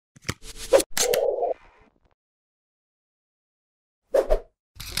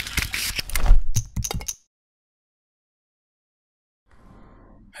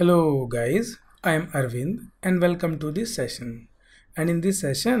Hello guys, I am Arvind and welcome to this session. And in this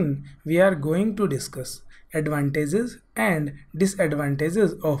session, we are going to discuss advantages and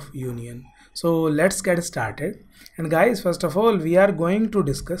disadvantages of union. So let's get started. And guys, first of all, we are going to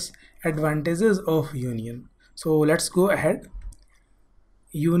discuss advantages of union. So let's go ahead.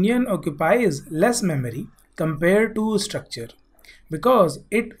 Union occupies less memory compared to structure because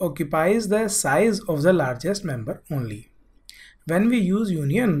it occupies the size of the largest member only. When we use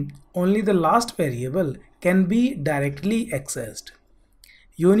union, only the last variable can be directly accessed.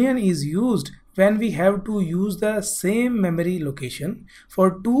 Union is used when we have to use the same memory location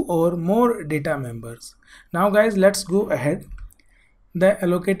for two or more data members. Now guys, let's go ahead. The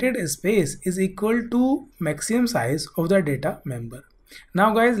allocated space is equal to maximum size of the data member.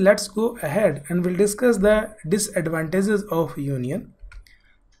 Now guys, let's go ahead and we'll discuss the disadvantages of union.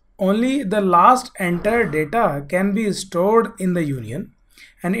 Only the last entered data can be stored in the union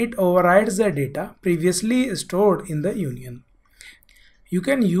and it overrides the data previously stored in the union. You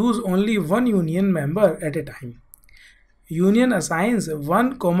can use only one union member at a time. Union assigns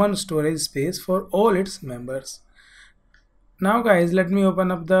one common storage space for all its members. Now guys, let me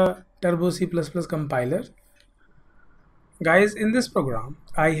open up the Turbo C++ compiler. Guys, in this program,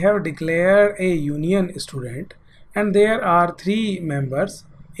 I have declared a union student and there are three members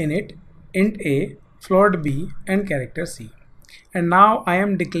in it, int a, float b and character c. And now I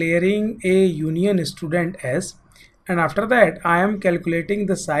am declaring a union student s, and after that I am calculating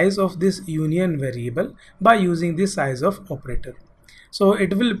the size of this union variable by using the size of operator. So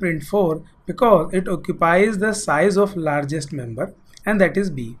it will print 4 because it occupies the size of largest member, and that is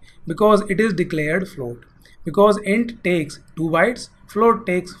b, because it is declared float, because int takes 2 bytes, float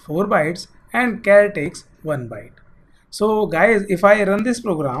takes 4 bytes and char takes 1 byte. So guys, if I run this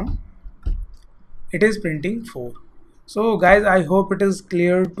program, it is printing 4. So guys, I hope it is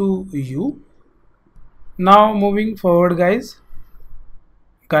clear to you. Now moving forward guys,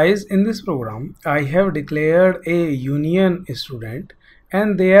 in this program I have declared a union student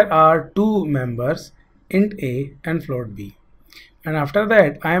and there are two members, int a and float b. And after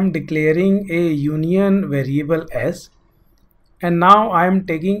that I am declaring a union variable s, and now I am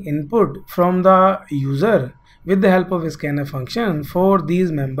taking input from the user with the help of a scanf function for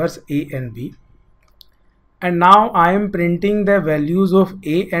these members a and b. And now I am printing the values of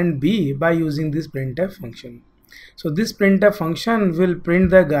a and b by using this printf function. So this printf function will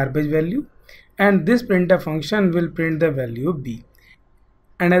print the garbage value and this printf function will print the value of b.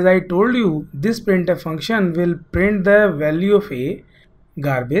 And as I told you, this printf function will print the value of a,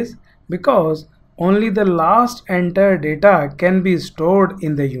 garbage, because only the last entered data can be stored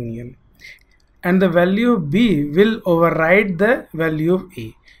in the union. And the value of b will override the value of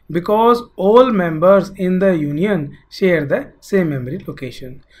a, because all members in the union share the same memory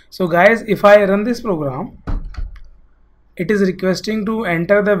location. So guys, if I run this program, it is requesting to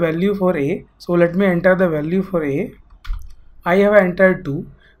enter the value for a. So let me enter the value for a. I have entered 2.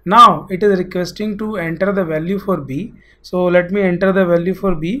 Now it is requesting to enter the value for b. So let me enter the value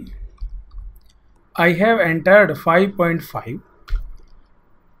for b. I have entered 5.5.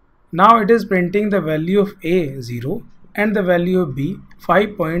 Now it is printing the value of a 0 and the value of b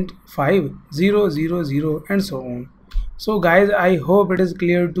 5.5000 and so on. So guys, I hope it is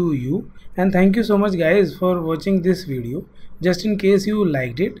clear to you, and thank you so much guys for watching this video. Just in case you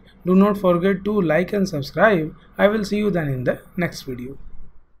liked it, do not forget to like and subscribe. I will see you then in the next video.